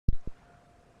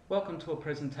Welcome to a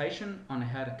presentation on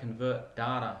how to convert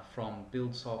data from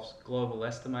Buildsoft's Global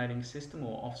Estimating System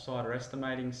or Offsider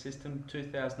Estimating System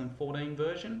 2014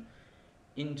 version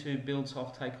into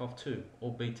Buildsoft Takeoff 2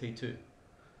 or BT2.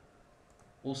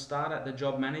 We'll start at the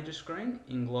Job Manager screen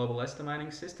in Global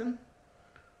Estimating System,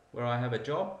 where I have a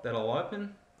job that I'll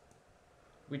open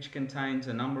which contains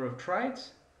a number of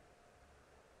trades,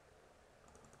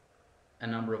 a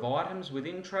number of items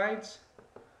within trades,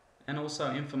 and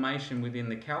also information within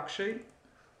the calc sheet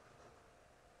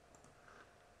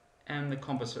and the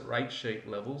composite rate sheet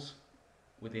levels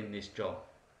within this job.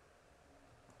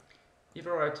 If I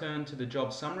return to the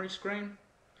job summary screen,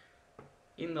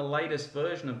 in the latest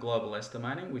version of Global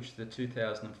Estimating, which is the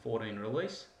 2014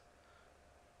 release,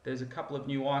 there's a couple of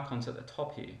new icons at the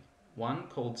top here. One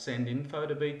called Send Info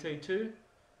to BT2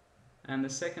 and the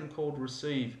second called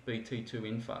Receive BT2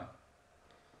 Info.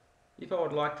 If I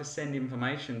would like to send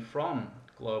information from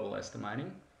Global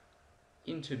Estimating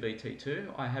into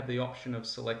BT2, I have the option of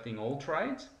selecting all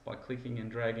trades by clicking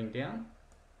and dragging down,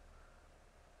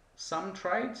 some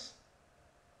trades,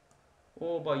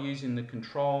 or by using the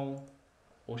Control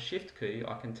or Shift key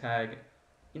I can tag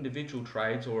individual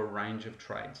trades or a range of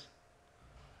trades.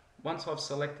 Once I've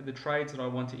selected the trades that I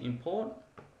want to import,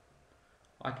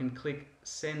 I can click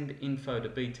Send Info to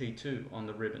BT2 on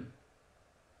the ribbon.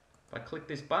 If I click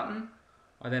this button,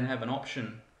 I then have an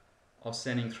option of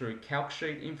sending through calc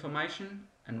sheet information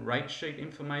and rate sheet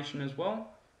information as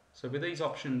well. So with these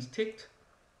options ticked,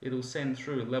 it'll send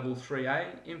through level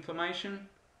 3A information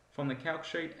from the calc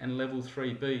sheet and level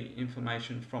 3B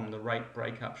information from the rate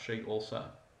breakup sheet also.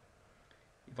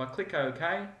 If I click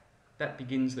OK, that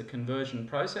begins the conversion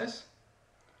process.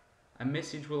 A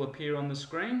message will appear on the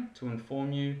screen to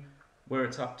inform you where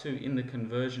it's up to in the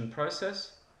conversion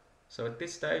process. So at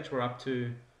this stage we're up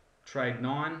to trade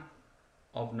 9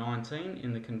 of 19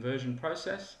 in the conversion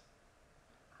process.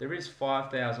 There is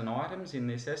 5,000 items in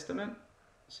this estimate,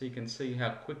 so you can see how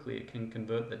quickly it can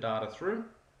convert the data through.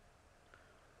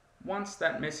 Once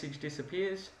that message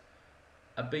disappears,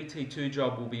 a BT2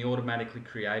 job will be automatically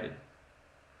created.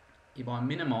 If I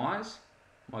minimize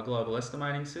my global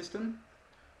estimating system,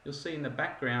 you'll see in the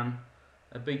background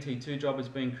a BT2 job has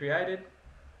been created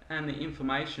and the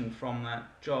information from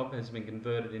that job has been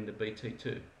converted into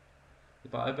BT2.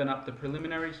 If I open up the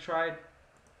preliminaries trade,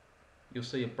 you'll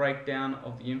see a breakdown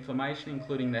of the information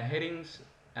including the headings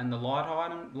and the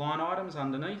line items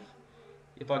underneath.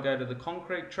 If I go to the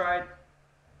concrete trade,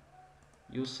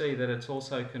 you'll see that it's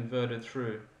also converted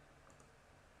through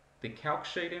the calc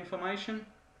sheet information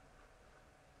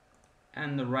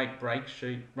and the rate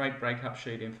breakup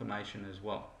sheet information as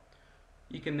well.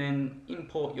 You can then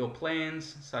import your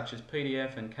plans such as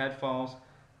PDF and CAD files,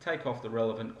 take off the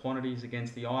relevant quantities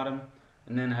against the item,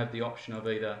 and then have the option of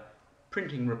either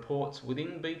printing reports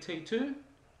within BT2,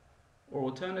 or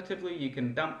alternatively you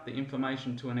can dump the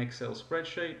information to an Excel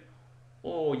spreadsheet,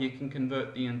 or you can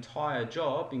convert the entire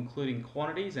job including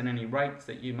quantities and any rates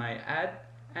that you may add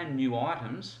and new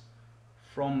items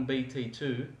from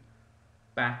BT2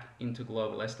 back into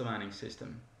Global Estimating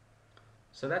System.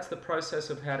 So that's the process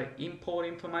of how to import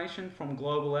information from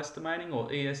Global Estimating or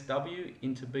ESW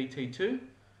into BT2.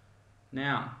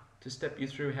 Now, to step you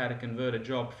through how to convert a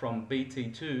job from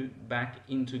BT2 back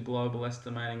into Global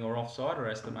Estimating or Offsider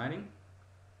Estimating,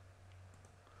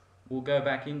 we'll go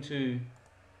back into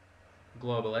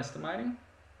Global Estimating.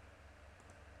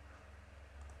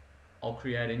 I'll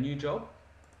create a new job.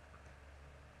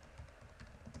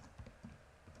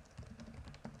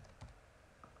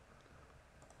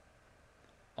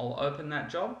 I'll open that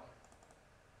job.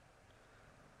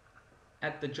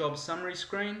 At the job summary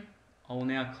screen, I will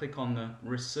now click on the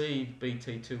Receive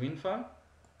BT2 Info.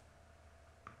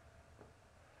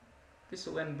 This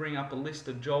will then bring up a list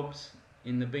of jobs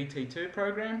in the BT2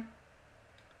 program.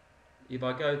 If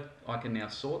I go, I can now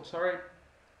sort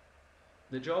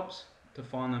the jobs to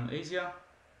find them easier.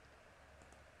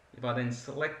 If I then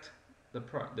select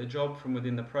the job from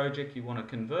within the project you want to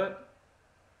convert,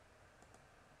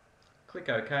 click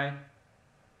OK.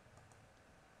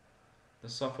 The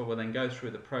software will then go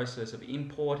through the process of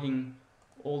importing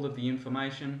all of the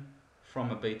information from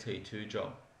a BT2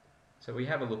 job. So we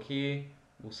have a look here,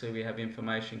 we'll see we have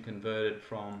information converted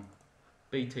from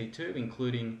BT2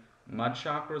 including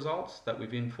Mudshark results that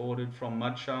we've imported from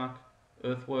Mudshark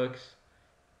Earthworks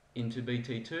into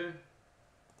BT2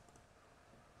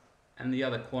 and the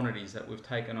other quantities that we've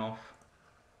taken off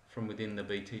from within the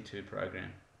BT2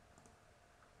 program.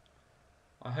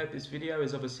 I hope this video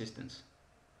is of assistance.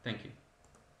 Thank you.